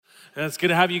And it's good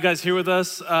to have you guys here with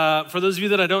us. For those of you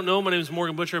that I don't know, my name is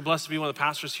Morgan Butcher. Blessed to be one of the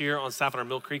pastors here on staff at our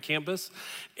Mill Creek campus.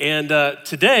 And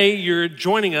today you're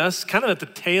joining us kind of at the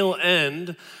tail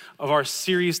end of our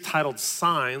series titled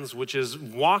Signs, which is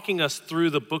walking us through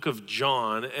the book of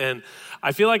John. And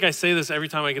I feel like I say this every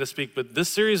time I get to speak, but this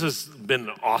series has been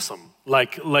awesome,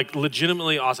 like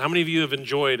legitimately awesome. How many of you have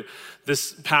enjoyed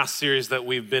this past series that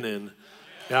we've been in?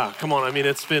 Yeah, come on. I mean,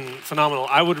 it's been phenomenal.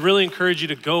 I would really encourage you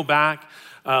to go back,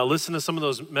 listen to some of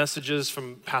those messages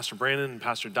from Pastor Brandon and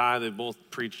Pastor Dye. They both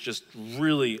preached just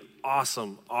really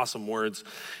awesome words,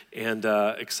 and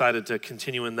excited to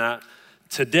continue in that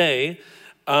today.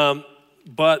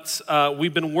 But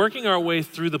we've been working our way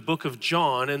through the book of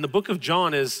John, and the book of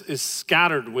John is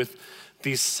scattered with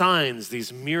these signs,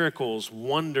 these miracles,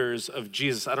 wonders of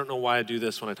Jesus. I don't know why I do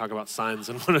this when I talk about signs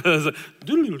and wonders.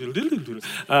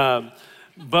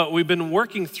 But we've been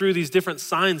working through these different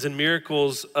signs and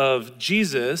miracles of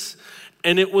Jesus,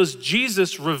 and it was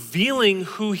Jesus revealing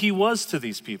who he was to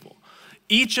these people.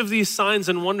 Each of these signs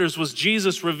and wonders was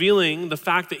Jesus revealing the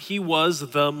fact that he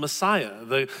was the Messiah,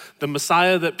 the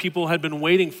Messiah that people had been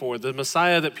waiting for, the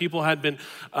Messiah that people had been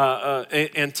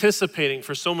anticipating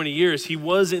for so many years. He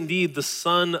was indeed the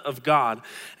Son of God.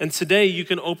 And today you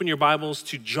can open your Bibles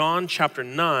to John chapter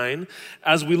 9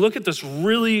 as we look at this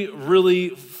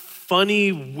really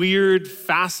funny, weird,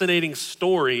 fascinating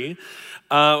story.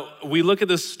 We look at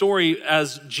this story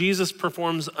as Jesus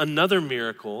performs another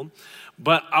miracle,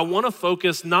 but I want to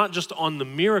focus not just on the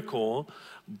miracle,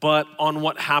 but on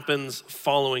what happens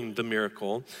following the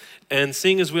miracle. And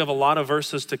seeing as we have a lot of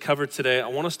verses to cover today, I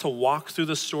want us to walk through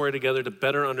the story together to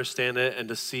better understand it and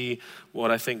to see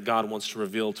what I think God wants to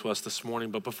reveal to us this morning.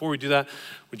 But before we do that,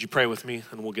 would you pray with me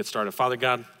and we'll get started. Father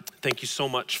God, thank you so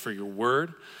much for your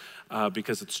word.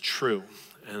 Because it's true.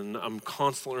 And I'm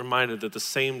constantly reminded that the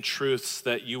same truths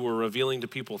that you were revealing to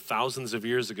people thousands of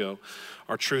years ago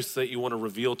are truths that you want to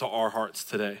reveal to our hearts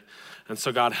today. And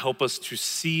so God, help us to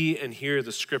see and hear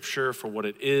the scripture for what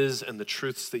it is and the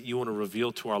truths that you want to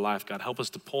reveal to our life. God, help us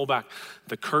to pull back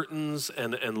the curtains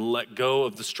and let go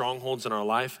of the strongholds in our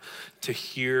life to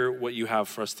hear what you have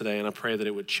for us today. And I pray that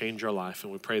it would change our life.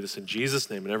 And we pray this in Jesus'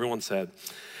 name. And everyone said,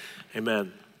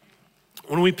 amen.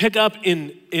 When we pick up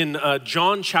in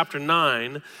John chapter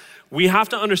 9, we have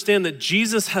to understand that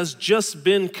Jesus has just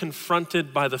been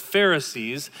confronted by the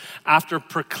Pharisees after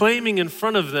proclaiming in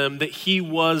front of them that he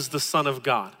was the Son of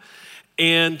God.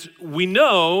 And we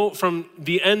know from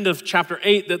the end of chapter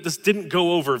 8 that this didn't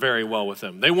go over very well with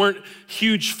them. They weren't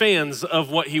huge fans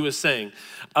of what he was saying.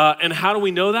 And how do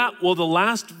we know that? Well, the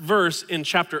last verse in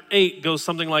chapter 8 goes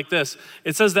something like this.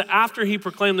 It says that after he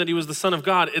proclaimed that he was the Son of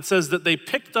God, it says that they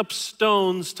picked up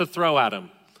stones to throw at him.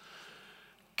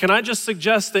 Can I just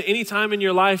suggest that anytime in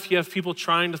your life you have people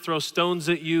trying to throw stones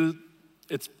at you,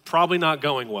 it's probably not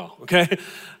going well, okay?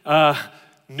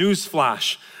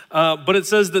 Newsflash. But it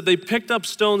says that they picked up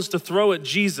stones to throw at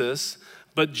Jesus,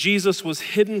 but Jesus was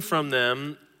hidden from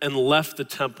them and left the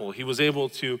temple. He was able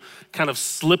to kind of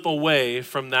slip away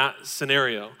from that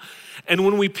scenario. And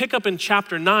when we pick up in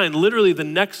chapter 9, literally the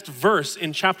next verse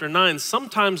in chapter 9,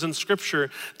 sometimes in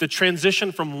scripture, the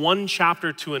transition from one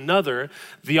chapter to another,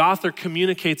 the author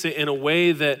communicates it in a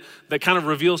way that kind of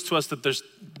reveals to us that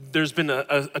there's been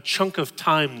a chunk of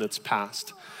time that's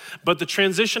passed. But the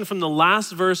transition from the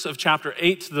last verse of chapter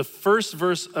 8 to the first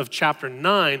verse of chapter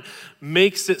 9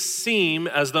 makes it seem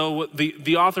as though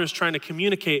the author is trying to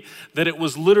communicate that it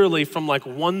was literally from like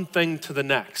one thing to the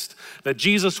next. That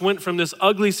Jesus went from this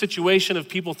ugly situation of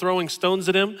people throwing stones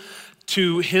at him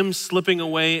to him slipping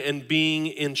away and being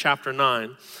in chapter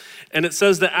 9. And it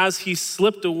says that as he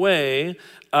slipped away,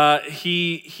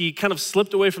 he kind of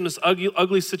slipped away from this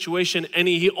ugly situation, and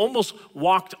he almost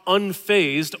walked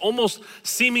unfazed, almost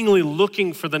seemingly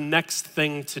looking for the next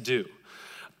thing to do.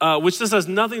 Which this has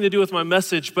nothing to do with my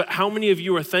message, but how many of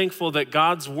you are thankful that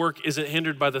God's work isn't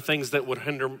hindered by the things that would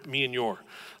hinder me in your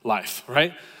life,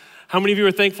 right? How many of you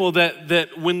are thankful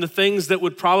that when the things that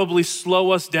would probably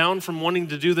slow us down from wanting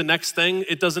to do the next thing,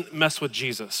 it doesn't mess with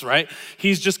Jesus, right?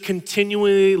 He's just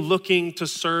continually looking to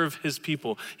serve his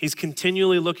people. He's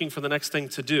continually looking for the next thing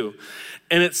to do.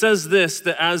 And it says this,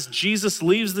 that as Jesus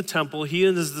leaves the temple, he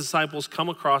and his disciples come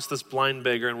across this blind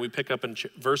beggar, and we pick up in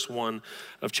verse 1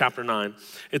 of chapter 9.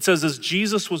 It says, as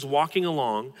Jesus was walking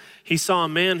along, he saw a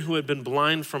man who had been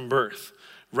blind from birth.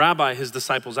 Rabbi, his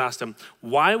disciples asked him,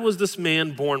 why was this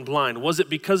man born blind? Was it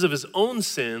because of his own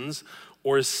sins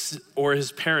or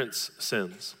his parents'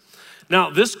 sins? Now,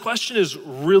 this question is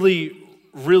really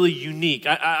really unique.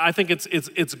 I think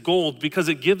it's gold because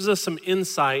it gives us some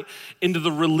insight into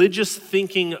the religious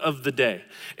thinking of the day.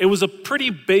 It was a pretty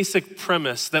basic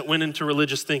premise that went into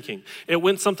religious thinking. It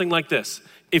went something like this: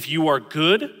 if you are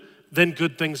good, then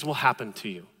good things will happen to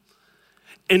you.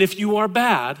 And if you are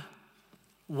bad,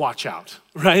 watch out,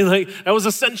 right? Like that was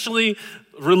essentially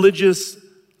religious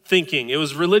thinking. It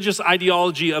was religious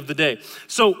ideology of the day.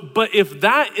 So, but if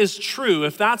that is true,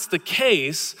 if that's the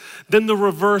case, then the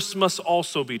reverse must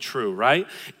also be true, right?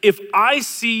 If I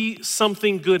see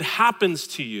something good happens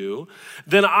to you,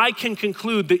 then I can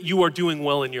conclude that you are doing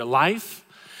well in your life,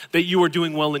 that you are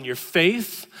doing well in your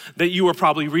faith, that you are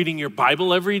probably reading your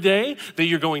Bible every day, that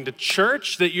you're going to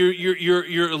church, that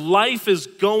your life is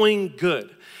going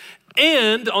good.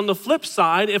 And on the flip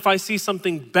side, if I see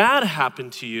something bad happen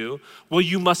to you, well,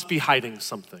 you must be hiding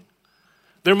something.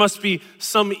 There must be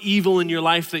some evil in your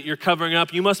life that you're covering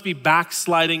up. You must be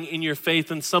backsliding in your faith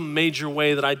in some major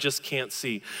way that I just can't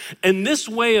see. And this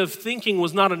way of thinking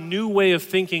was not a new way of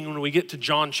thinking when we get to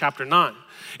John chapter 9.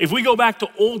 If we go back to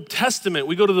Old Testament,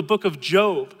 we go to the book of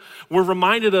Job, we're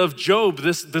reminded of Job,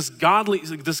 this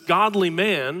godly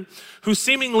man who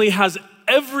seemingly has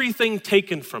everything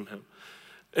taken from him.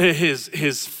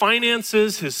 His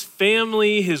finances, his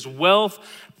family, his wealth,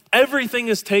 everything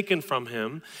is taken from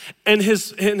him. And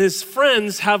his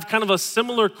friends have kind of a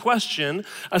similar question,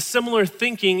 a similar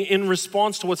thinking in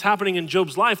response to what's happening in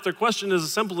Job's life. Their question is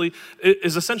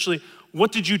essentially,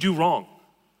 what did you do wrong?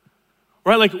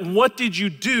 Right? Like, what did you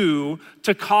do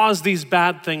to cause these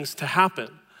bad things to happen?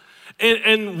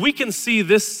 And we can see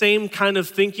this same kind of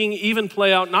thinking even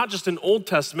play out not just in Old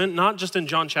Testament, not just in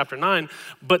John chapter 9,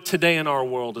 but today in our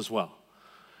world as well.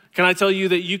 Can I tell you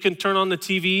that you can turn on the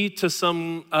TV to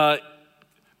some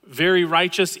very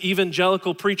righteous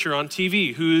evangelical preacher on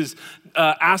TV who's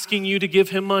asking you to give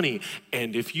him money.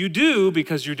 And if you do,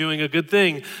 because you're doing a good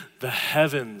thing, the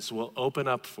heavens will open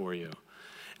up for you.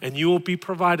 And you will be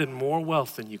provided more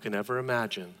wealth than you can ever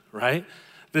imagine, right?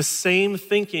 This same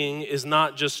thinking is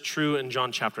not just true in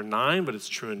John chapter 9, but it's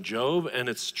true in Job, and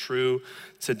it's true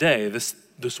today,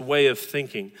 this way of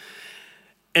thinking.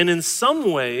 And in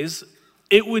some ways,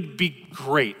 it would be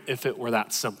great if it were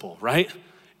that simple, right?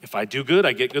 If I do good,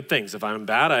 I get good things. If I'm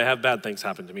bad, I have bad things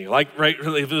happen to me. Like, right,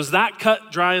 if it was that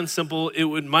cut, dry, and simple, it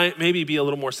would maybe be a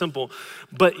little more simple.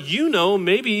 But you know,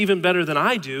 maybe even better than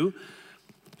I do,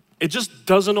 it just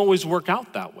doesn't always work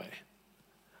out that way.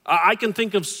 I can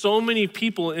think of so many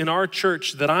people in our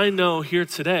church that I know here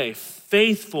today,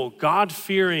 faithful,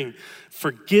 God-fearing,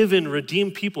 forgiven,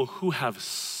 redeemed people who have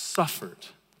suffered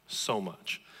so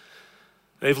much.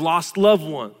 They've lost loved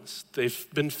ones. They've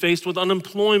been faced with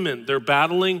unemployment. They're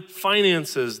battling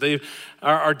finances. They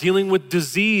are dealing with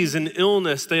disease and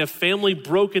illness. They have family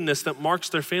brokenness that marks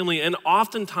their family. And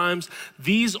oftentimes,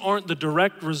 these aren't the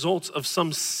direct results of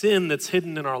some sin that's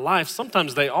hidden in our life.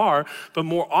 Sometimes they are, but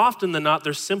more often than not,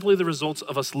 they're simply the results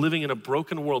of us living in a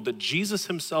broken world that Jesus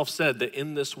himself said that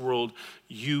in this world,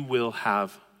 you will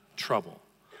have trouble.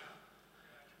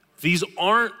 These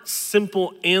aren't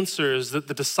simple answers that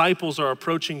the disciples are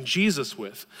approaching Jesus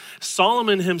with.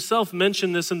 Solomon himself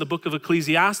mentioned this in the book of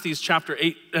Ecclesiastes,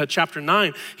 chapter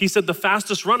 9. He said, the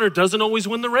fastest runner doesn't always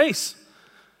win the race.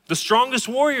 The strongest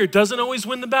warrior doesn't always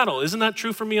win the battle. Isn't that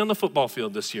true for me on the football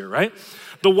field this year, right?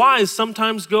 The wise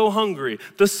sometimes go hungry.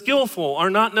 The skillful are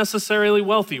not necessarily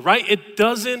wealthy, right? It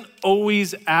doesn't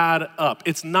always add up.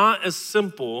 It's not as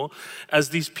simple as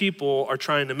these people are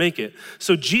trying to make it.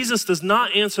 So Jesus does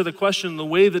not answer the question in the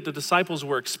way that the disciples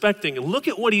were expecting. Look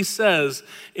at what he says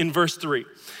in verse 3.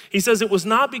 He says, it was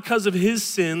not because of his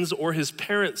sins or his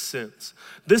parents' sins.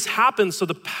 This happened so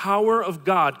the power of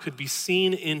God could be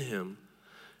seen in him.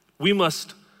 We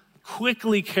must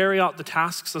quickly carry out the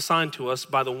tasks assigned to us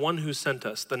by the one who sent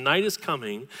us. The night is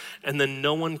coming, and then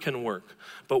no one can work.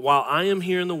 But while I am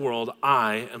here in the world,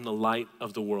 I am the light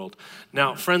of the world.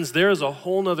 Now, friends, there is a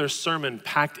whole nother sermon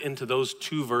packed into those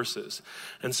two verses.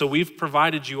 And so we've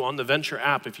provided you on the Venture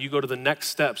app. If you go to the next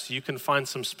steps, you can find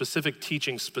some specific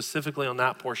teaching specifically on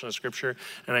that portion of scripture.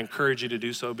 And I encourage you to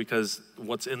do so because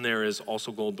what's in there is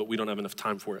also gold, but we don't have enough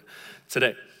time for it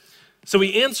today. So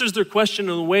he answers their question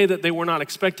in a way that they were not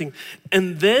expecting.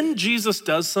 And then Jesus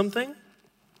does something.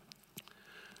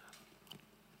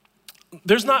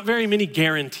 There's not very many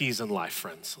guarantees in life,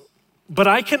 friends. But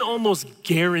I can almost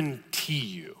guarantee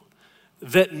you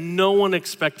that no one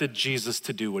expected Jesus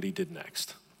to do what he did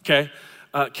next. Okay?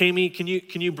 Kami, can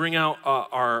you bring out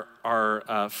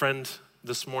our friend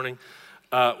this morning?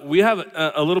 We have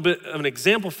a little bit of an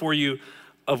example for you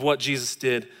of what Jesus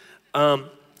did.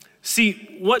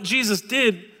 See, what Jesus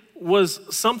did was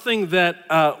something that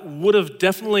would have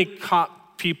definitely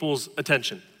caught people's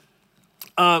attention.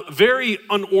 Very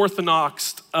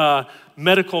unorthodox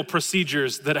medical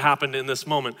procedures that happened in this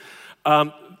moment.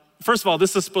 First of all,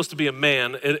 this is supposed to be a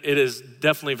man. It is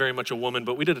definitely very much a woman,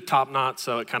 but we did a top knot,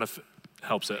 so it kind of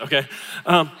helps it, okay?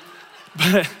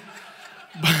 But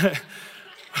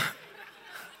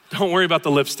don't worry about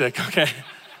the lipstick, okay?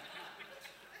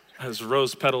 As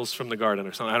rose petals from the garden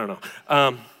or something, I don't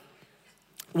know.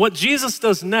 What Jesus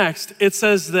does next, it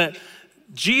says that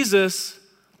Jesus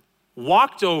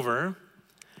walked over,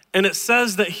 and it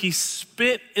says that he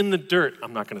spit in the dirt.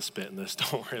 I'm not gonna spit in this,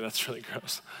 don't worry, that's really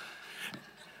gross.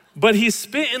 But he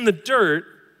spit in the dirt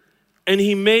and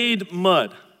he made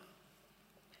mud.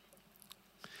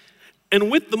 And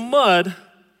with the mud,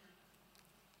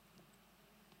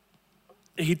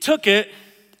 he took it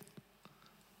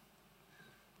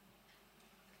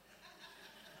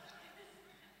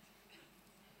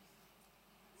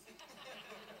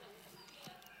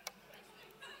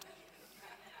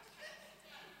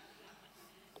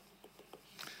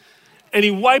and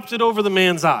he wiped it over the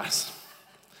man's eyes.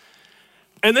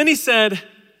 And then he said,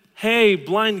 hey,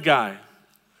 blind guy,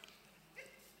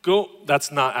 go,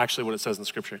 that's not actually what it says in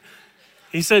scripture.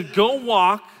 He said, go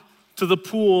walk to the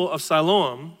pool of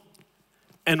Siloam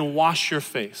and wash your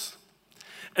face.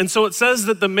 And so it says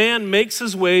that the man makes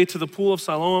his way to the pool of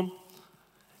Siloam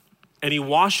and he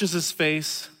washes his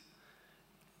face.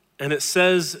 And it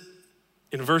says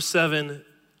in verse 7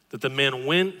 that the man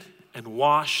went and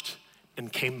washed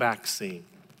and came back seeing.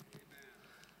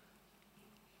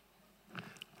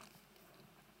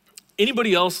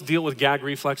 Anybody else deal with gag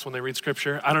reflex when they read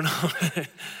scripture? I don't know.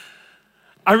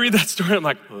 I read that story, I'm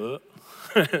like,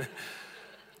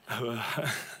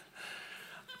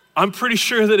 I'm pretty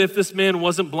sure that if this man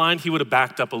wasn't blind, he would have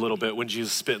backed up a little bit when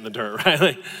Jesus spit in the dirt, right?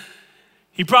 Like,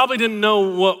 he probably didn't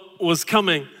know what was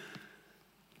coming.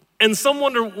 And some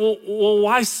wonder, well,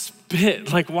 why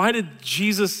spit? Like, why did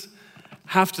Jesus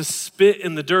have to spit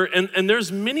in the dirt? And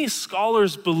there's many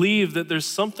scholars believe that there's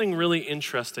something really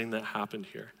interesting that happened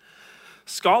here.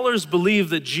 Scholars believe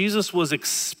that Jesus was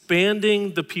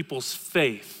expanding the people's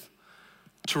faith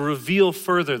to reveal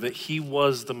further that he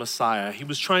was the Messiah. He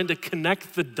was trying to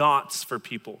connect the dots for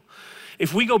people.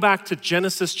 If we go back to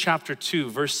Genesis chapter 2,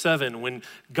 verse 7, when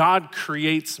God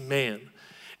creates man,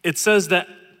 it says that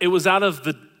it was out of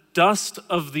the dust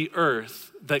of the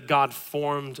earth that God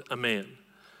formed a man.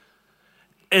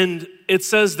 And it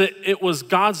says that it was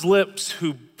God's lips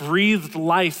who breathed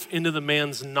life into the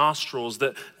man's nostrils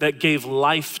that gave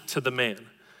life to the man.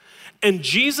 And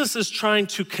Jesus is trying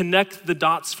to connect the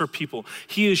dots for people.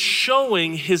 He is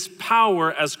showing his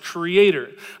power as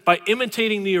creator by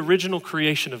imitating the original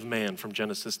creation of man from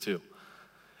Genesis 2.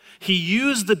 He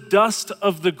used the dust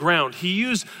of the ground. He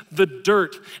used the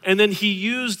dirt, and then he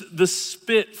used the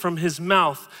spit from his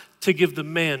mouth to give the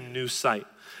man new sight.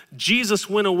 Jesus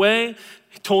went away,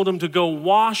 he told him to go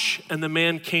wash, and the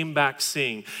man came back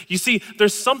seeing. You see,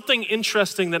 there's something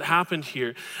interesting that happened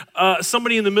here.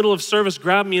 Somebody in the middle of service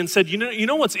grabbed me and said, you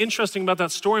know what's interesting about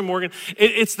that story, Morgan?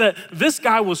 It's that this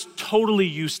guy was totally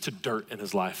used to dirt in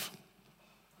his life.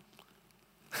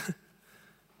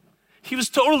 He was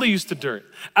totally used to dirt.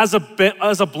 As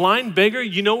a blind beggar,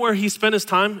 you know where he spent his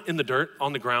time? In the dirt,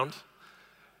 on the ground.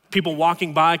 People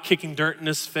walking by, kicking dirt in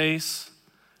his face.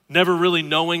 Never really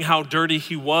knowing how dirty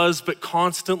he was, but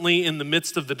constantly in the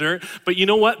midst of the dirt. But you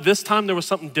know what? This time there was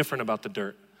something different about the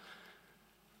dirt.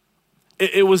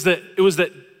 It was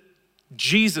that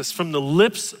Jesus, from the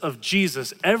lips of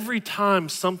Jesus, every time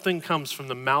something comes from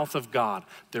the mouth of God,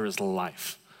 there is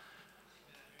life.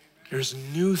 There's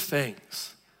new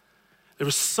things. There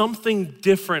was something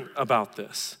different about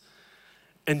this.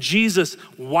 And Jesus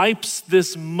wipes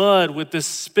this mud with this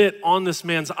spit on this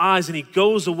man's eyes, and he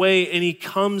goes away and he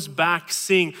comes back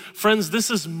seeing. Friends,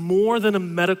 this is more than a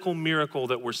medical miracle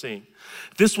that we're seeing.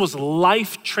 This was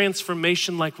life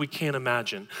transformation like we can't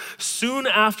imagine. Soon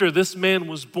after this man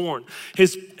was born,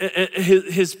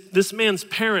 this man's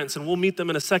parents, and we'll meet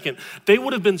them in a second, they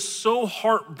would have been so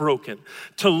heartbroken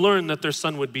to learn that their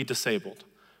son would be disabled.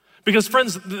 Because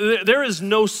friends, there is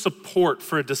no support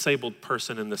for a disabled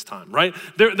person in this time, right?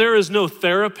 There is no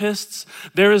therapists.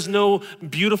 There is no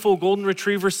beautiful golden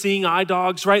retriever seeing eye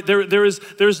dogs, right?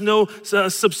 There's no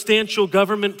substantial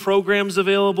government programs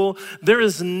available. There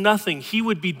is nothing. He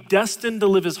would be destined to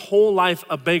live his whole life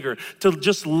a beggar, to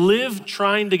just live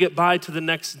trying to get by to the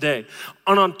next day.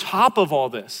 And on top of all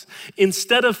this,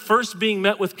 instead of first being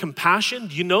met with compassion,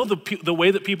 do you know the way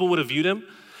that people would have viewed him?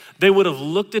 They would have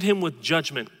looked at him with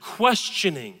judgment,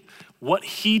 questioning what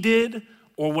he did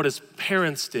or what his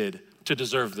parents did to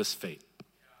deserve this fate.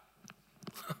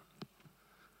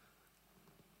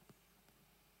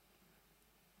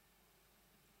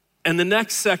 And the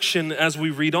next section, as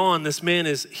we read on, this man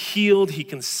is healed, he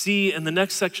can see, and the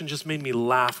next section just made me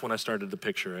laugh when I started to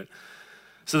picture it.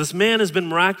 So this man has been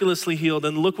miraculously healed,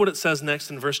 and look what it says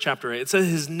next in verse chapter 8. It says,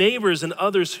 his neighbors and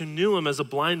others who knew him as a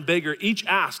blind beggar each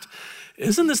asked,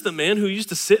 isn't this the man who used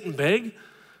to sit and beg?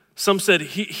 Some said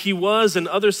he was, and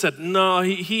others said, no,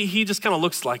 he just kind of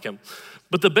looks like him.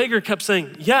 But the beggar kept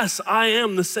saying, yes, I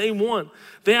am the same one.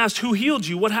 They asked, who healed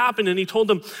you? What happened? And he told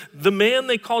them, the man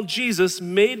they called Jesus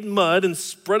made mud and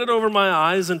spread it over my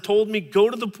eyes and told me, go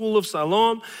to the pool of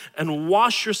Siloam and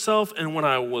wash yourself. And when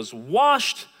I was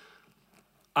washed,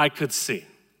 I could see.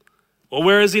 Well,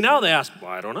 where is he now? They asked,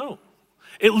 well, I don't know.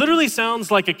 It literally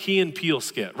sounds like a Key and Peele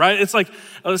skit, right? It's like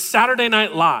a Saturday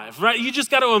Night Live, right? You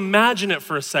just got to imagine it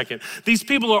for a second. These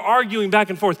people are arguing back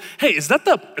and forth. Hey, is that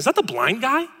the blind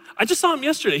guy? I just saw him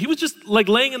yesterday. He was just like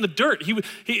laying in the dirt.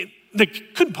 They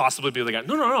couldn't possibly be the guy.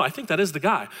 No, I think that is the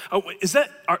guy. Oh,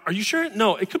 are you sure?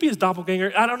 No, it could be his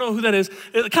doppelganger. I don't know who that is.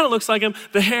 It kind of looks like him.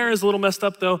 The hair is a little messed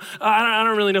up though. I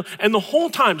don't really know. And the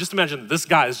whole time, just imagine this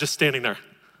guy is just standing there.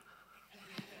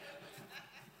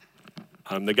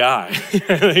 I'm the guy.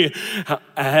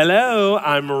 Hello,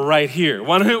 I'm right here.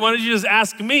 Why don't you just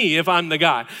ask me if I'm the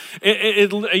guy?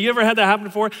 You ever had that happen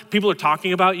before? People are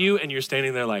talking about you and you're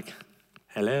standing there like,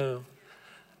 hello,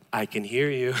 I can hear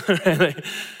you.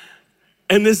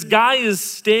 And this guy is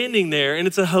standing there, and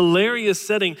it's a hilarious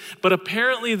setting, but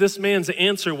apparently this man's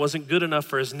answer wasn't good enough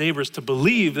for his neighbors to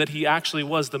believe that he actually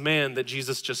was the man that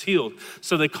Jesus just healed.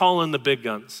 So they call in the big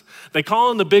guns. They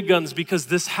call in the big guns because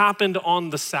this happened on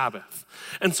the Sabbath.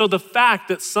 And so the fact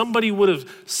that somebody would have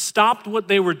stopped what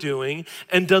they were doing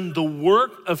and done the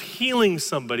work of healing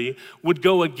somebody would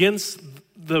go against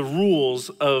the rules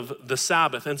of the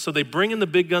Sabbath. And so they bring in the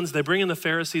big guns, they bring in the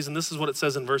Pharisees, and this is what it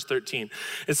says in verse 13.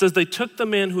 It says, they took the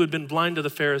man who had been blind to the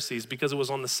Pharisees because it was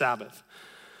on the Sabbath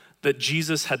that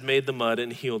Jesus had made the mud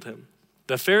and healed him.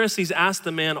 The Pharisees asked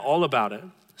the man all about it.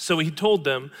 So he told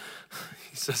them,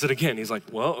 he says it again, he's like,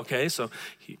 well, okay, so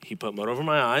he put mud over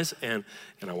my eyes and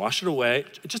I washed it away.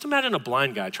 Just imagine a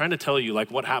blind guy trying to tell you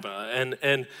like what happened.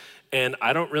 And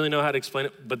I don't really know how to explain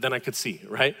it, but then I could see,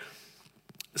 right?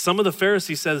 Some of the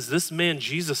Pharisees says this man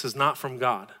Jesus is not from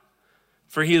God,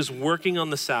 for he is working on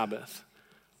the Sabbath.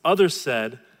 Others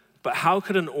said, but how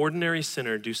could an ordinary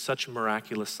sinner do such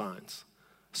miraculous signs?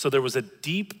 So there was a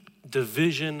deep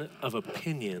division of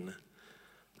opinion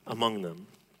among them.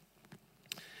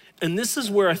 And this is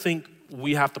where I think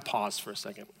we have to pause for a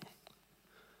second.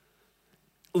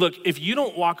 Look, if you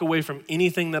don't walk away from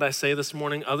anything that I say this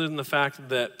morning, other than the fact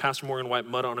that Pastor Morgan wiped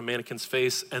mud on a mannequin's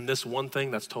face and this one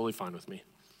thing, that's totally fine with me.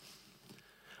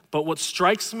 But what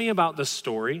strikes me about this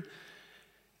story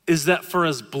is that for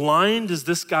as blind as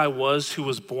this guy was who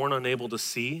was born unable to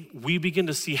see, we begin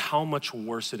to see how much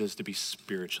worse it is to be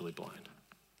spiritually blind.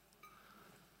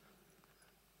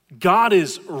 God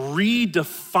is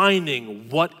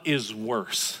redefining what is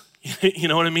worse. You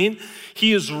know what I mean?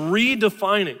 He is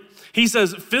redefining. He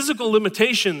says physical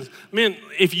limitations, man,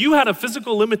 if you had a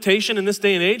physical limitation in this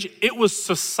day and age, it was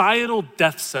societal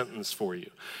death sentence for you.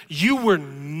 You were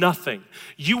nothing.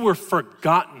 You were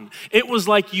forgotten. It was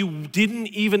like you didn't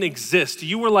even exist.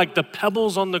 You were like the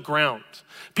pebbles on the ground.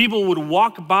 People would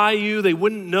walk by you, they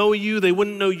wouldn't know you, they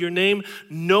wouldn't know your name,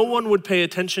 no one would pay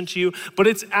attention to you, but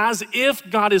it's as if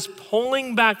God is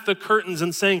pulling back the curtains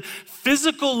and saying,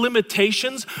 physical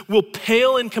limitations will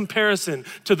pale in comparison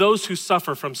to those who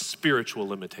suffer from spiritual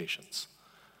limitations.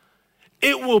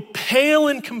 It will pale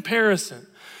in comparison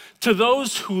to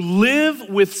those who live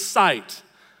with sight,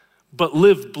 but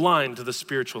live blind to the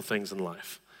spiritual things in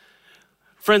life.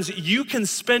 Friends, you can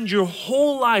spend your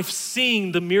whole life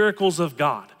seeing the miracles of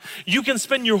God. You can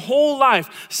spend your whole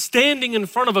life standing in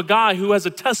front of a guy who has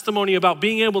a testimony about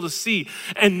being able to see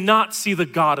and not see the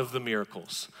God of the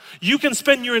miracles. You can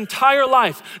spend your entire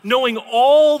life knowing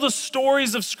all the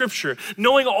stories of Scripture,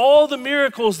 knowing all the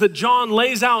miracles that John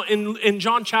lays out in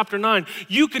John chapter 9.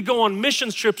 You could go on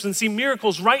missions trips and see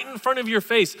miracles right in front of your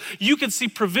face. You could see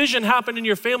provision happen in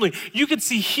your family. You could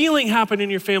see healing happen in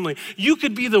your family. You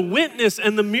could be the witness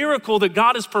and the miracle that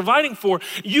God is providing for.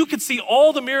 You could see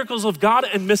all the miracles of God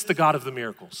and miss the God of the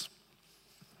miracles.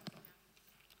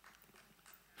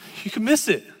 You can miss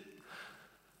it.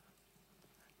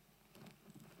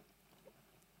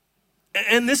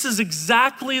 And this is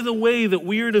exactly the way that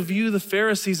we are to view the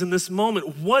Pharisees in this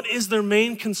moment. What is their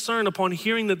main concern upon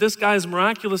hearing that this guy is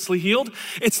miraculously healed?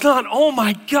 It's not, oh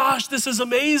my gosh, this is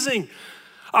amazing.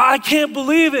 I can't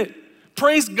believe it.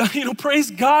 Praise God,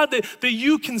 praise God that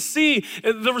you can see.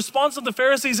 The response of the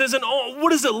Pharisees isn't, oh,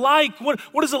 what is it like?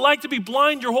 What is it like to be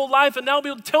blind your whole life and now be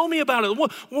able to tell me about it?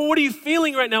 What are you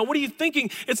feeling right now? What are you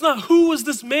thinking? It's not who was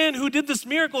this man who did this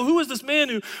miracle? Who is this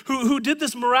man who did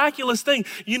this miraculous thing?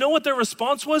 You know what their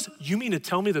response was? You mean to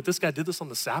tell me that this guy did this on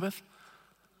the Sabbath?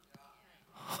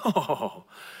 Oh,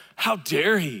 how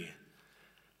dare he?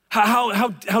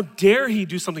 How dare he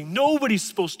do something? Nobody's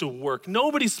supposed to work.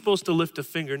 Nobody's supposed to lift a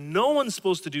finger. No one's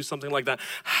supposed to do something like that.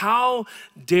 How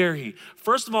dare he?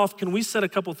 First of all, can we set a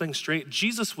couple things straight?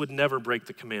 Jesus would never break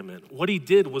the commandment. What he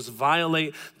did was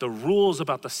violate the rules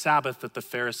about the Sabbath that the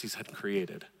Pharisees had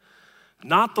created,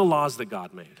 not the laws that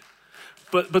God made.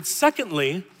 But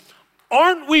secondly,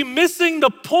 aren't we missing the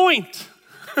point?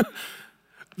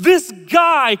 This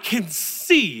guy can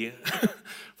see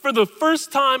for the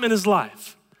first time in his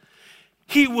life.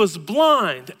 He was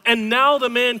blind, and now the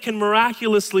man can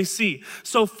miraculously see.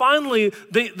 So finally,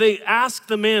 they ask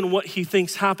the man what he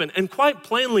thinks happened. And quite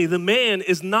plainly, the man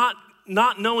is not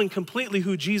knowing completely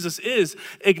who Jesus is,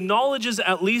 acknowledges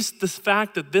at least the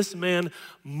fact that this man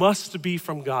must be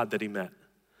from God that he met.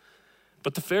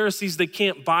 But the Pharisees, they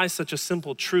can't buy such a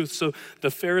simple truth. So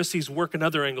the Pharisees work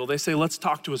another angle. They say, let's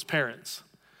talk to his parents.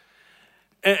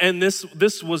 And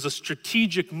this was a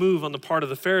strategic move on the part of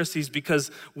the Pharisees,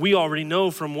 because we already know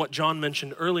from what John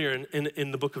mentioned earlier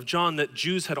in the book of John that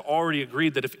Jews had already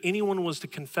agreed that if anyone was to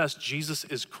confess Jesus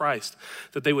is Christ,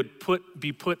 that they would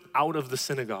be put out of the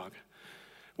synagogue,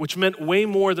 which meant way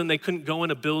more than they couldn't go in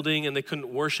a building and they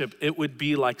couldn't worship. It would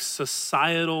be like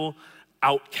societal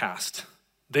outcast.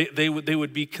 They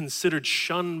would be considered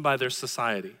shunned by their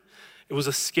society. It was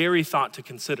a scary thought to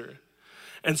consider.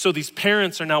 And so these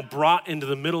parents are now brought into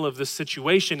the middle of this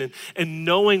situation, and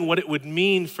knowing what it would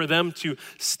mean for them to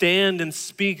stand and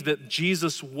speak that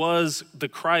Jesus was the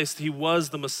Christ, he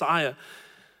was the Messiah,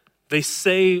 they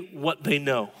say what they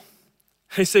know.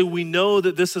 They say, we know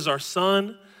that this is our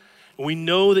son, and we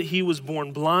know that he was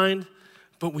born blind,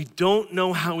 but we don't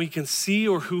know how he can see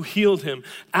or who healed him.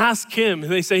 Ask him.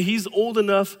 And they say, he's old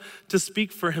enough to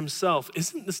speak for himself.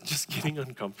 Isn't this just getting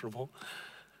uncomfortable?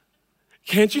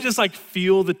 Can't you just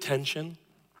feel the tension?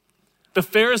 The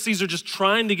Pharisees are just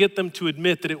trying to get them to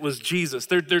admit that it was Jesus.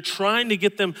 They're trying to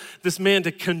get this man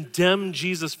to condemn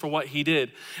Jesus for what he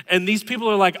did. And these people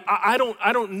are like, I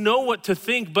don't know what to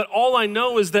think, but all I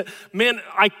know is that, man,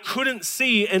 I couldn't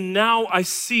see and now I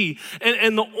see.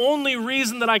 And the only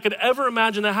reason that I could ever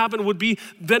imagine that happened would be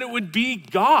that it would be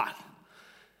God.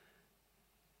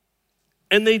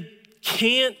 And they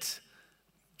can't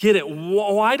get it.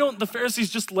 Why don't the Pharisees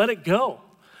just let it go?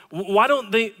 Why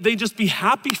don't they just be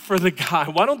happy for the guy?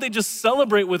 Why don't they just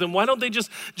celebrate with him? Why don't they just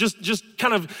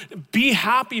kind of be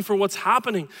happy for what's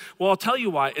happening? Well, I'll tell you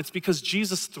why. It's because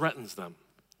Jesus threatens them.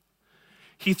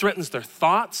 He threatens their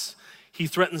thoughts. He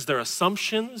threatens their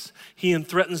assumptions. He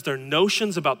threatens their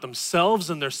notions about themselves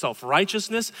and their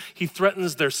self-righteousness. He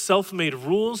threatens their self-made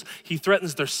rules. He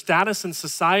threatens their status in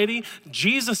society.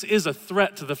 Jesus is a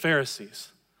threat to the Pharisees.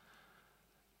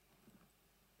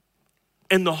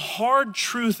 And the hard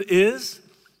truth is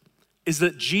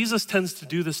that Jesus tends to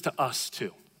do this to us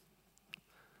too.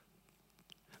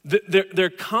 There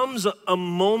comes a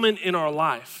moment in our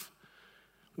life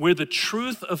where the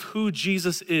truth of who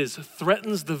Jesus is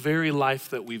threatens the very life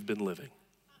that we've been living.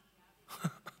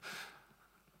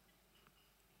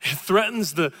 It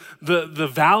threatens the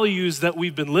values that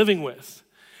we've been living with.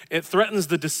 It threatens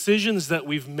the decisions that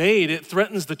we've made. It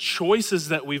threatens the choices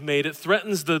that we've made. It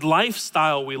threatens the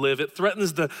lifestyle we live. It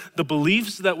threatens the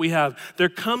beliefs that we have. There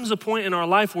comes a point in our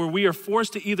life where we are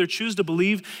forced to either choose to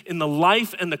believe in the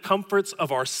life and the comforts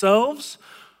of ourselves,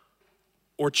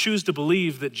 or choose to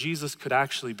believe that Jesus could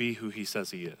actually be who he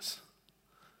says he is.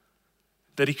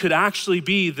 That he could actually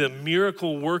be the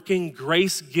miracle-working,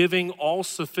 grace-giving,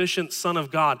 all-sufficient Son of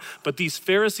God. But these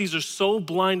Pharisees are so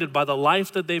blinded by the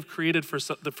life that they've created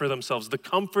for themselves, the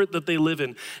comfort that they live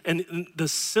in, and the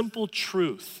simple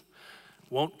truth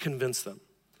won't convince them.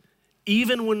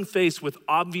 Even when faced with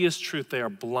obvious truth, they are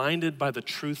blinded by the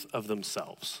truth of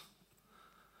themselves.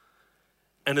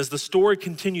 And as the story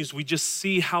continues, we just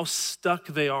see how stuck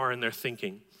they are in their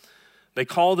thinking. They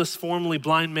call this formerly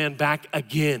blind man back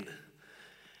again.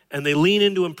 And they lean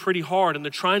into him pretty hard, and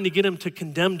they're trying to get him to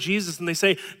condemn Jesus. And they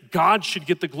say, God should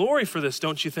get the glory for this,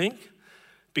 don't you think?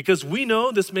 Because we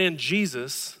know this man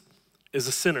Jesus is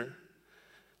a sinner.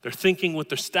 They're thinking with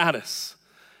their status.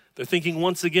 They're thinking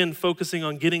once again, focusing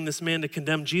on getting this man to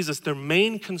condemn Jesus. Their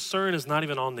main concern is not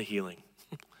even on the healing.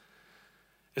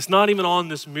 It's not even on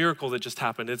this miracle that just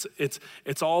happened.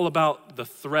 It's all about the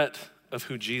threat of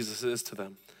who Jesus is to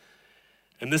them.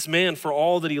 And this man, for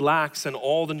all that he lacks and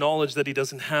all the knowledge that he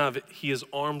doesn't have, he is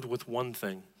armed with one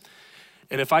thing.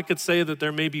 And if I could say that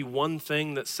there may be one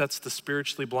thing that sets the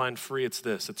spiritually blind free, it's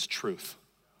this, it's truth.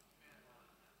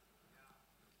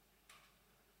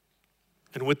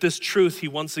 And with this truth, he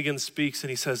once again speaks and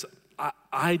he says,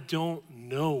 I don't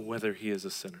know whether he is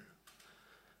a sinner,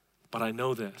 but I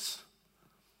know this.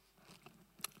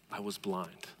 I was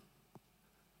blind,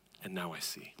 and now I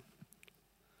see.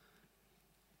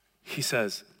 He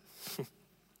says,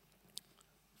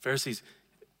 Pharisees,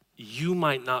 you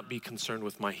might not be concerned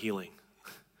with my healing,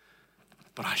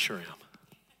 but I sure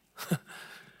am.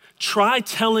 Try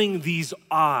telling these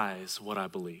eyes what I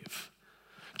believe.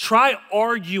 Try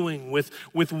arguing with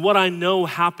what I know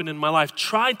happened in my life.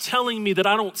 Try telling me that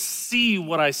I don't see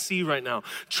what I see right now.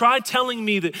 Try telling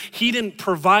me that he didn't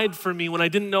provide for me when I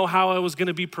didn't know how I was going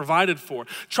to be provided for.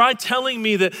 Try telling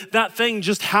me that that thing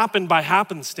just happened by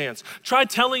happenstance. Try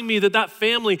telling me that that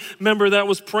family member that I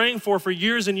was praying for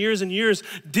years and years and years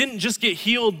didn't just get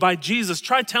healed by Jesus.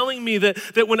 Try telling me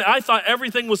that when I thought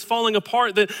everything was falling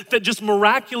apart, that just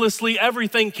miraculously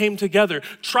everything came together.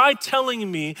 Try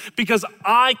telling me, because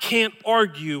I can't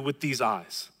argue with these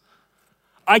eyes.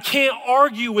 I can't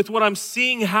argue with what I'm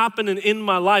seeing happen in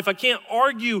my life. I can't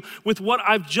argue with what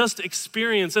I've just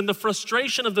experienced. And the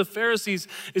frustration of the Pharisees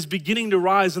is beginning to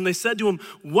rise. And they said to him,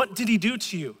 what did he do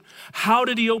to you? How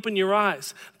did he open your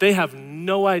eyes? They have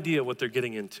no idea what they're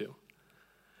getting into.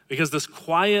 Because this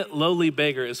quiet, lowly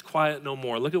beggar is quiet no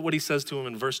more. Look at what he says to him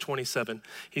in verse 27.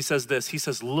 He says this, he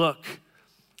says, look,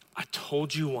 I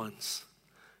told you once,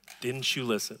 didn't you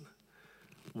listen?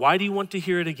 Why do you want to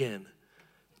hear it again?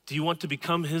 Do you want to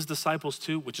become his disciples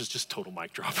too? Which is just total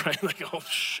mic drop, right? Like, oh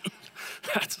shoot,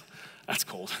 that's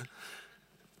cold. It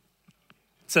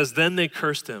says, then they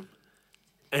cursed him.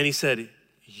 And he said,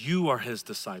 you are his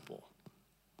disciple,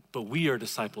 but we are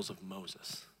disciples of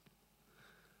Moses,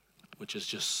 which is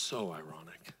just so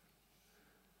ironic. It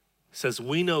says,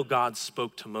 we know God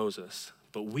spoke to Moses,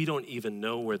 but we don't even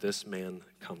know where this man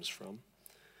comes from.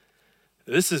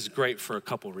 This is great for a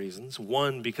couple reasons.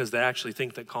 One, because they actually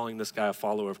think that calling this guy a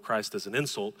follower of Christ is an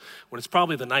insult, when it's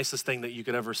probably the nicest thing that you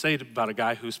could ever say about a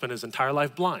guy who spent his entire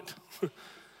life blind.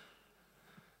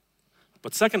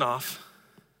 But second off,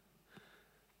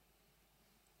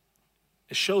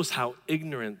 it shows how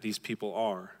ignorant these people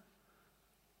are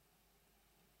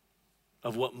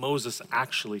of what Moses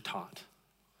actually taught,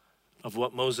 of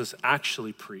what Moses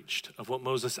actually preached, of what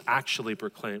Moses actually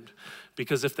proclaimed.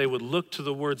 Because if they would look to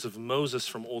the words of Moses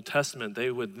from Old Testament, they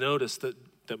would notice that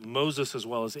Moses, as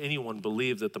well as anyone,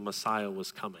 believed that the Messiah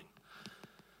was coming.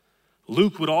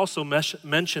 Luke would also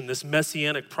mention this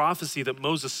messianic prophecy that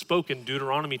Moses spoke in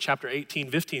Deuteronomy chapter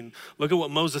 18:15. Look at what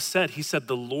Moses said. He said,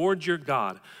 the Lord your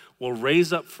God will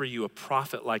raise up for you a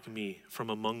prophet like me from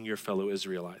among your fellow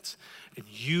Israelites, and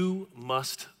you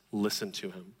must listen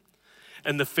to him.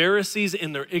 And the Pharisees,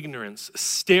 in their ignorance,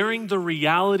 staring the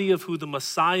reality of who the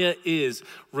Messiah is,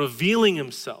 revealing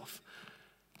himself,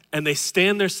 and they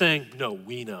stand there saying, no,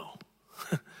 we know.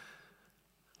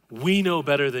 We know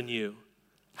better than you.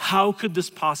 How could this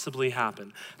possibly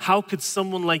happen? How could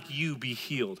someone like you be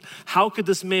healed? How could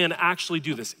this man actually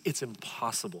do this? It's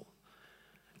impossible.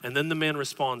 And then the man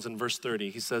responds in verse 30.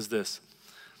 He says this.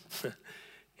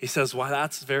 He says, why,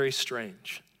 that's very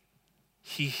strange.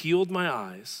 He healed my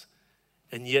eyes,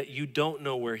 and yet you don't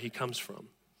know where he comes from.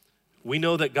 We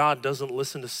know that God doesn't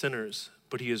listen to sinners,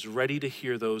 but he is ready to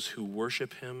hear those who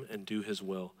worship him and do his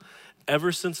will.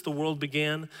 Ever since the world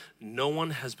began, no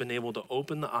one has been able to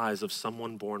open the eyes of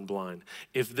someone born blind.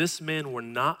 If this man were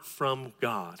not from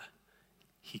God,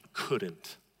 he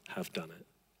couldn't have done it.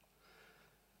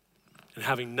 And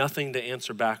having nothing to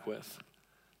answer back with,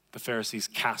 the Pharisees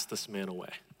cast this man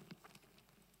away.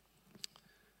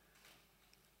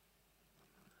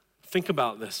 Think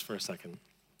about this for a second.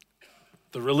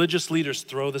 The religious leaders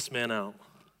throw this man out.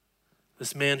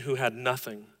 This man who had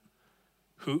nothing,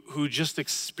 who just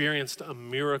experienced a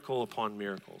miracle upon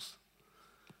miracles.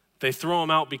 They throw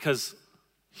him out because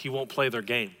he won't play their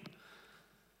game.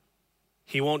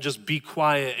 He won't just be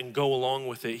quiet and go along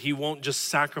with it. He won't just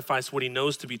sacrifice what he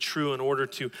knows to be true in order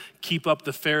to keep up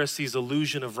the Pharisees'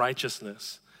 illusion of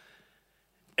righteousness.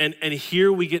 And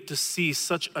here we get to see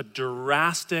such a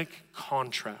drastic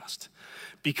contrast,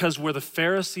 because where the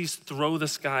Pharisees throw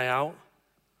this guy out,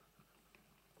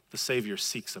 the Savior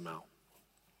seeks him out.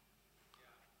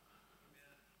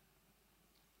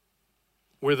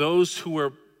 Where those who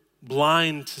were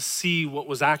blind to see what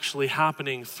was actually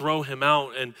happening throw him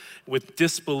out, and with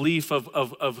disbelief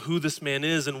of who this man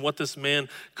is and what this man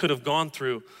could have gone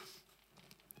through,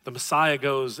 the Messiah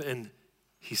goes and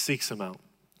he seeks him out.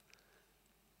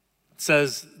 It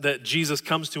says that Jesus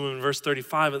comes to him in verse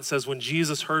 35. It says, when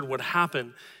Jesus heard what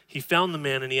happened, he found the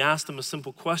man and he asked him a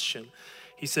simple question.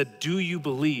 He said, do you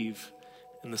believe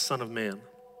in the Son of Man?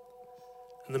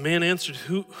 And the man answered,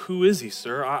 who is he,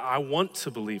 sir? I want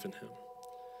to believe in him.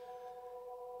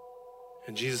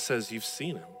 And Jesus says, you've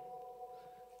seen him,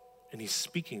 and he's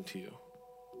speaking to you.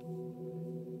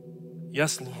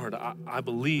 Yes, Lord, I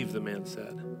believe, the man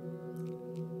said.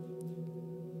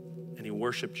 And he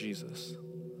worshiped Jesus.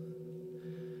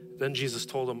 Then Jesus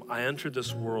told him, I entered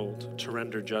this world to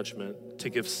render judgment,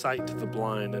 to give sight to the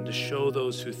blind, and to show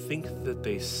those who think that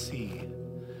they see,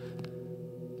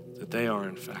 that they are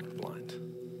in fact blind.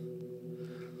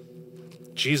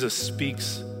 Jesus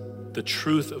speaks the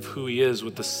truth of who he is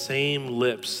with the same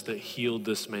lips that healed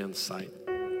this man's sight.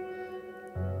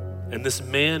 And this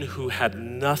man who had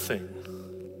nothing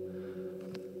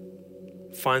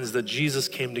finds that Jesus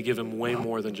came to give him way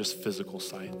more than just physical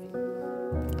sight.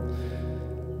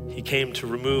 He came to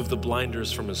remove the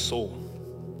blinders from his soul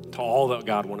to all that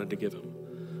God wanted to give him,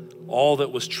 all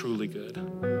that was truly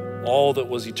good, all that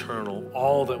was eternal,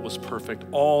 all that was perfect,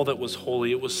 all that was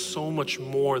holy. It was so much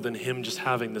more than him just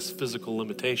having this physical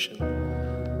limitation.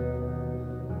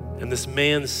 And this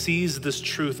man sees this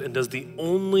truth and does the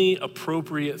only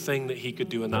appropriate thing that he could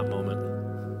do in that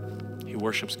moment. He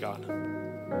worships God.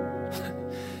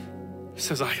 He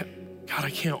says, God, I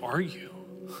can't argue.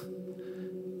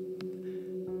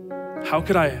 How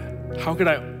could I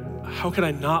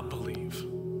not believe?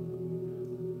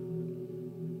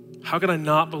 How could I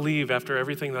not believe after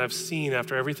everything that I've seen,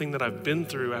 after everything that I've been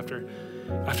through,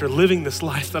 after living this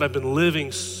life that I've been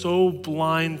living, so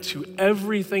blind to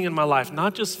everything in my life,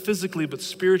 not just physically, but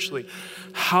spiritually?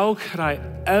 How could I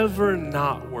ever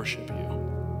not worship you?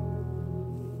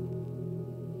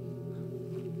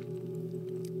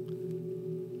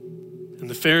 And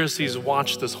the Pharisees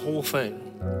watched this whole thing.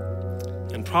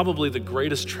 And probably the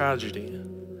greatest tragedy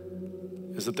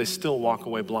is that they still walk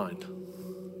away blind.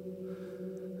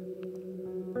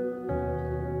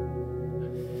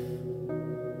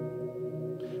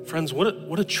 Friends,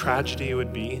 what a tragedy it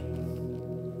would be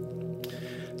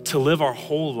to live our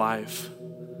whole life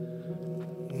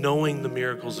knowing the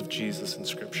miracles of Jesus in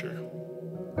Scripture.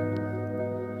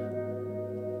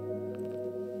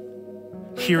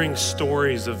 Hearing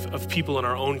stories of people in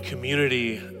our own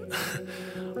community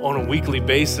on a weekly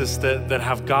basis that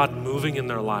have God moving in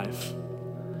their life.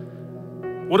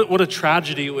 What a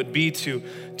tragedy it would be to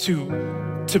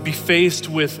be faced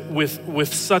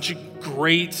with such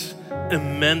great,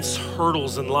 immense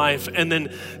hurdles in life and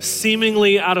then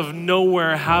seemingly out of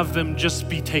nowhere have them just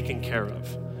be taken care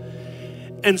of.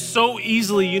 And so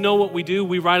easily, you know what we do?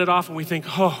 We write it off and we think,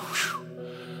 oh, whew,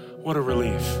 what a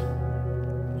relief.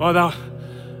 Well,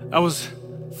 that was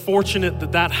fortunate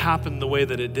that happened the way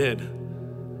that it did.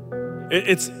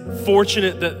 It's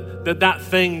fortunate that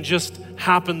thing just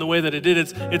happened the way that it did.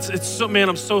 It's so, man,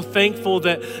 I'm so thankful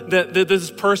that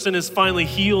this person is finally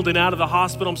healed and out of the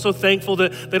hospital. I'm so thankful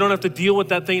that they don't have to deal with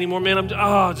that thing anymore. Man,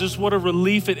 just what a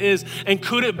relief it is. And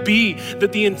could it be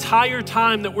that the entire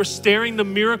time that we're staring the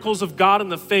miracles of God in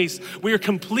the face, we are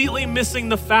completely missing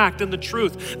the fact and the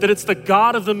truth that it's the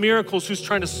God of the miracles who's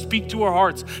trying to speak to our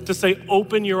hearts to say,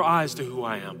 open your eyes to who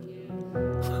I am.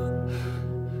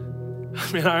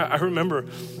 I remember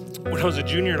when I was a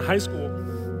junior in high school,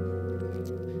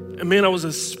 and man, I was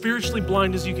as spiritually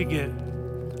blind as you could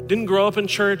get. Didn't grow up in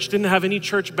church, didn't have any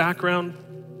church background.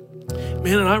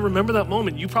 Man, and I remember that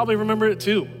moment. You probably remember it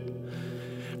too.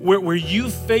 Where you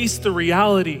faced the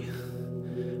reality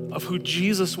of who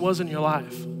Jesus was in your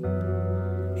life.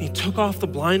 He took off the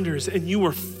blinders and you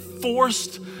were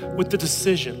forced with the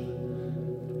decision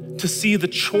to see the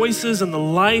choices and the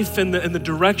life and the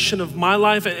direction of my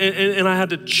life. And I had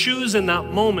to choose in that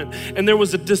moment. And there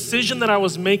was a decision that I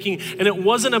was making, and it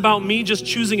wasn't about me just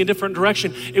choosing a different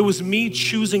direction. It was me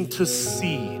choosing to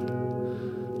see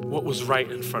what was right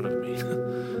in front of me.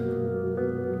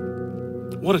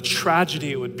 What a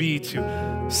tragedy it would be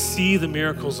to see the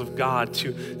miracles of God,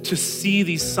 to see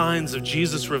these signs of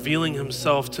Jesus revealing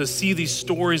himself, to see these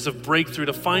stories of breakthrough,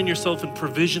 to find yourself in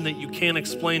provision that you can't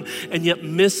explain, and yet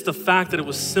miss the fact that it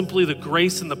was simply the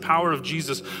grace and the power of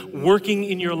Jesus working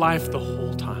in your life the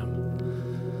whole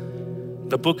time.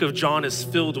 The book of John is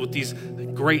filled with these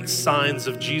great signs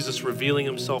of Jesus revealing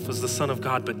himself as the Son of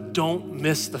God, but don't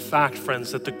miss the fact,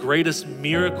 friends, that the greatest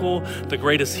miracle, the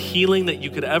greatest healing that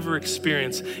you could ever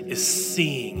experience is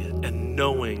seeing and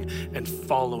knowing and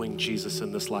following Jesus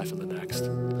in this life and the next.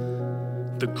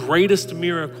 The greatest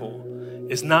miracle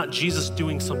is not Jesus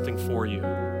doing something for you.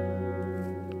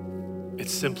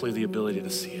 It's simply the ability to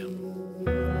see him.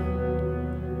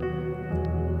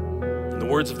 And the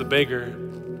words of the beggar,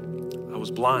 I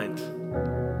was blind,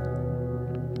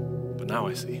 but now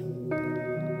I see.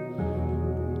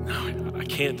 Now I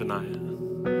can't deny it.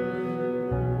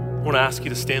 I want to ask you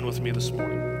to stand with me this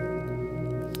morning.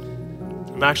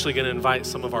 I'm actually going to invite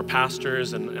some of our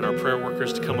pastors and our prayer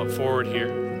workers to come up forward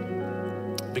here,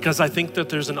 because I think that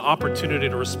there's an opportunity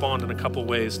to respond in a couple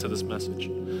ways to this message.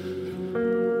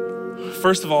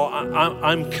 First of all,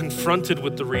 I'm confronted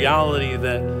with the reality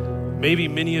that maybe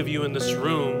many of you in this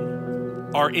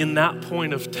room are in that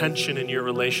point of tension in your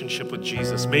relationship with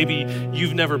Jesus. Maybe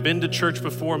you've never been to church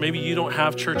before. Maybe you don't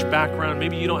have church background.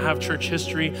 Maybe you don't have church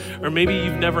history, or maybe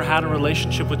you've never had a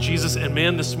relationship with Jesus. And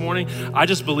man, this morning, I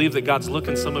just believe that God's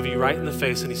looking some of you right in the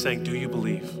face and he's saying, do you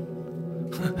believe?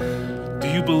 Do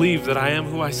you believe that I am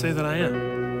who I say that I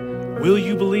am? Will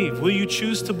you believe? Will you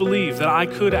choose to believe that I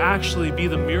could actually be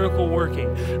the miracle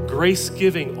working, grace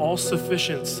giving, all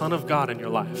sufficient Son of God in your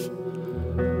life?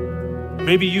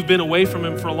 Maybe you've been away from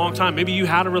him for a long time. Maybe you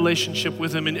had a relationship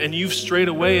with him and you've strayed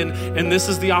away, and this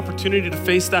is the opportunity to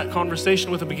face that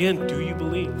conversation with him again. Do you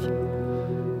believe?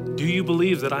 Do you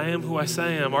believe that I am who I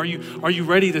say I am? Are you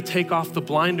ready to take off the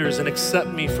blinders and accept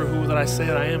me for who that I say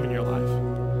that I am in your life?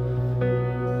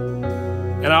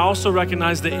 And I also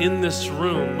recognize that in this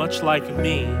room, much like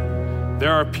me,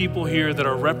 there are people here that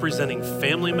are representing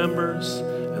family members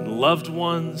and loved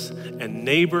ones and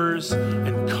neighbors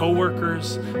and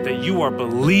coworkers that you are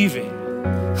believing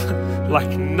like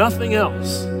nothing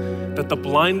else that the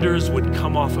blinders would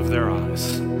come off of their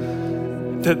eyes,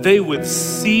 that they would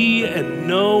see and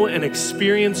know and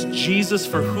experience Jesus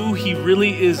for who he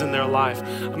really is in their life.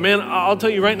 Man, I'll tell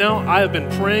you right now, I have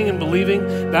been praying and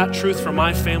believing that truth for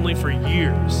my family for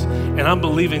years, and I'm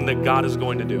believing that God is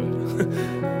going to do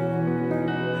it.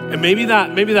 And maybe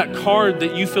that card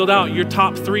that you filled out, your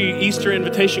top 3 Easter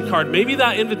invitation card, maybe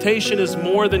that invitation is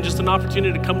more than just an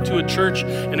opportunity to come to a church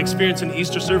and experience an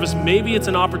Easter service. Maybe it's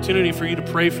an opportunity for you to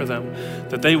pray for them,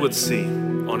 that they would see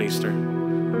on Easter,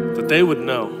 that they would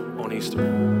know on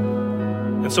Easter.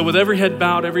 And so with every head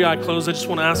bowed, every eye closed, I just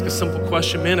want to ask a simple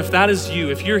question. Man, if that is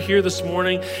you, if you're here this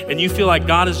morning and you feel like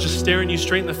God is just staring you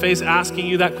straight in the face, asking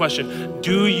you that question,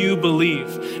 do you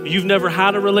believe? You've never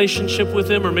had a relationship with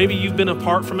him, or maybe you've been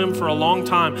apart from him for a long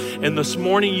time, and this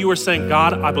morning you are saying,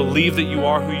 God, I believe that you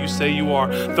are who you say you are.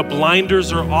 The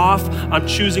blinders are off. I'm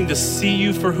choosing to see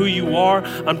you for who you are.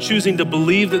 I'm choosing to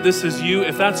believe that this is you.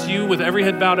 If that's you, with every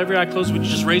head bowed, every eye closed, would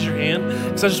you just raise your hand?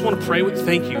 Because I just want to pray with,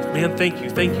 thank you, man, thank you,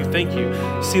 thank you, thank you.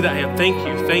 See that hand, thank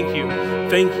you, thank you,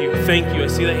 thank you, thank you. I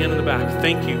see that hand in the back,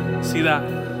 thank you, see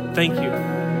that, thank you,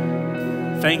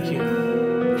 thank you.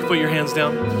 You put your hands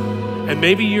down. And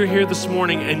maybe you're here this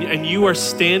morning and you are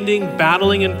standing,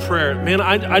 battling in prayer. Man,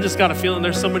 I just got a feeling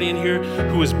there's somebody in here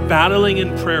who is battling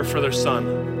in prayer for their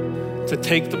son to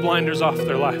take the blinders off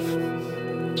their life.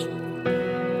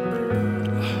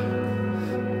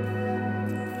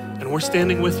 And we're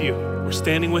standing with you. We're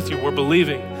standing with you. We're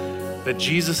believing that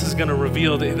Jesus is going to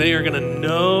reveal, that they are going to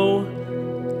know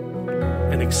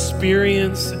and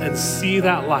experience and see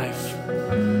that life.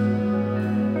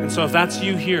 And so if that's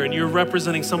you here and you're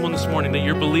representing someone this morning that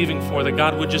you're believing for, that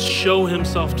God would just show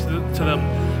himself to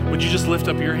them, would you just lift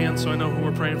up your hand so I know who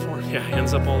we're praying for? Yeah,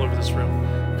 hands up all over this room.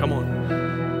 Come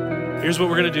on. Here's what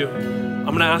we're going to do. I'm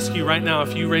going to ask you right now,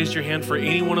 if you raised your hand for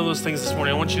any one of those things this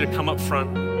morning, I want you to come up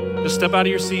front. Just step out of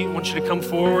your seat. I want you to come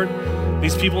forward.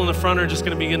 These people in the front are just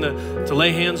going to begin to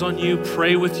lay hands on you,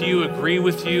 pray with you, agree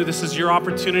with you. This is your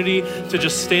opportunity to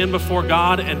just stand before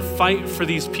God and fight for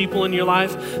these people in your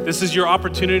life. This is your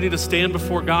opportunity to stand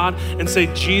before God and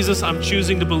say, Jesus, I'm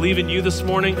choosing to believe in you this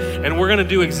morning. And we're going to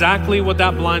do exactly what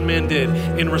that blind man did.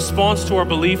 In response to our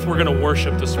belief, we're going to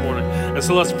worship this morning. And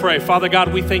so let's pray. Father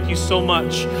God, we thank you so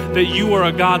much that you are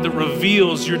a God that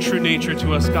reveals your true nature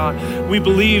to us, God. We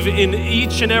believe in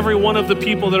each and every one of the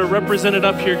people that are represented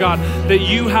up here, God, that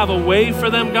you have a way for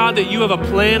them, God, that you have a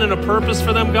plan and a purpose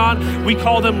for them, God. We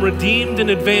call them redeemed in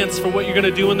advance for what you're going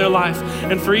to do in their life.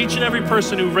 And for each and every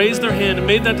person who raised their hand and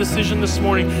made that decision this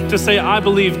morning to say, I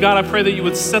believe, God, I pray that you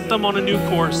would set them on a new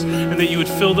course and that you would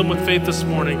fill them with faith this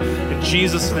morning. In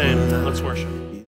Jesus' name, let's worship.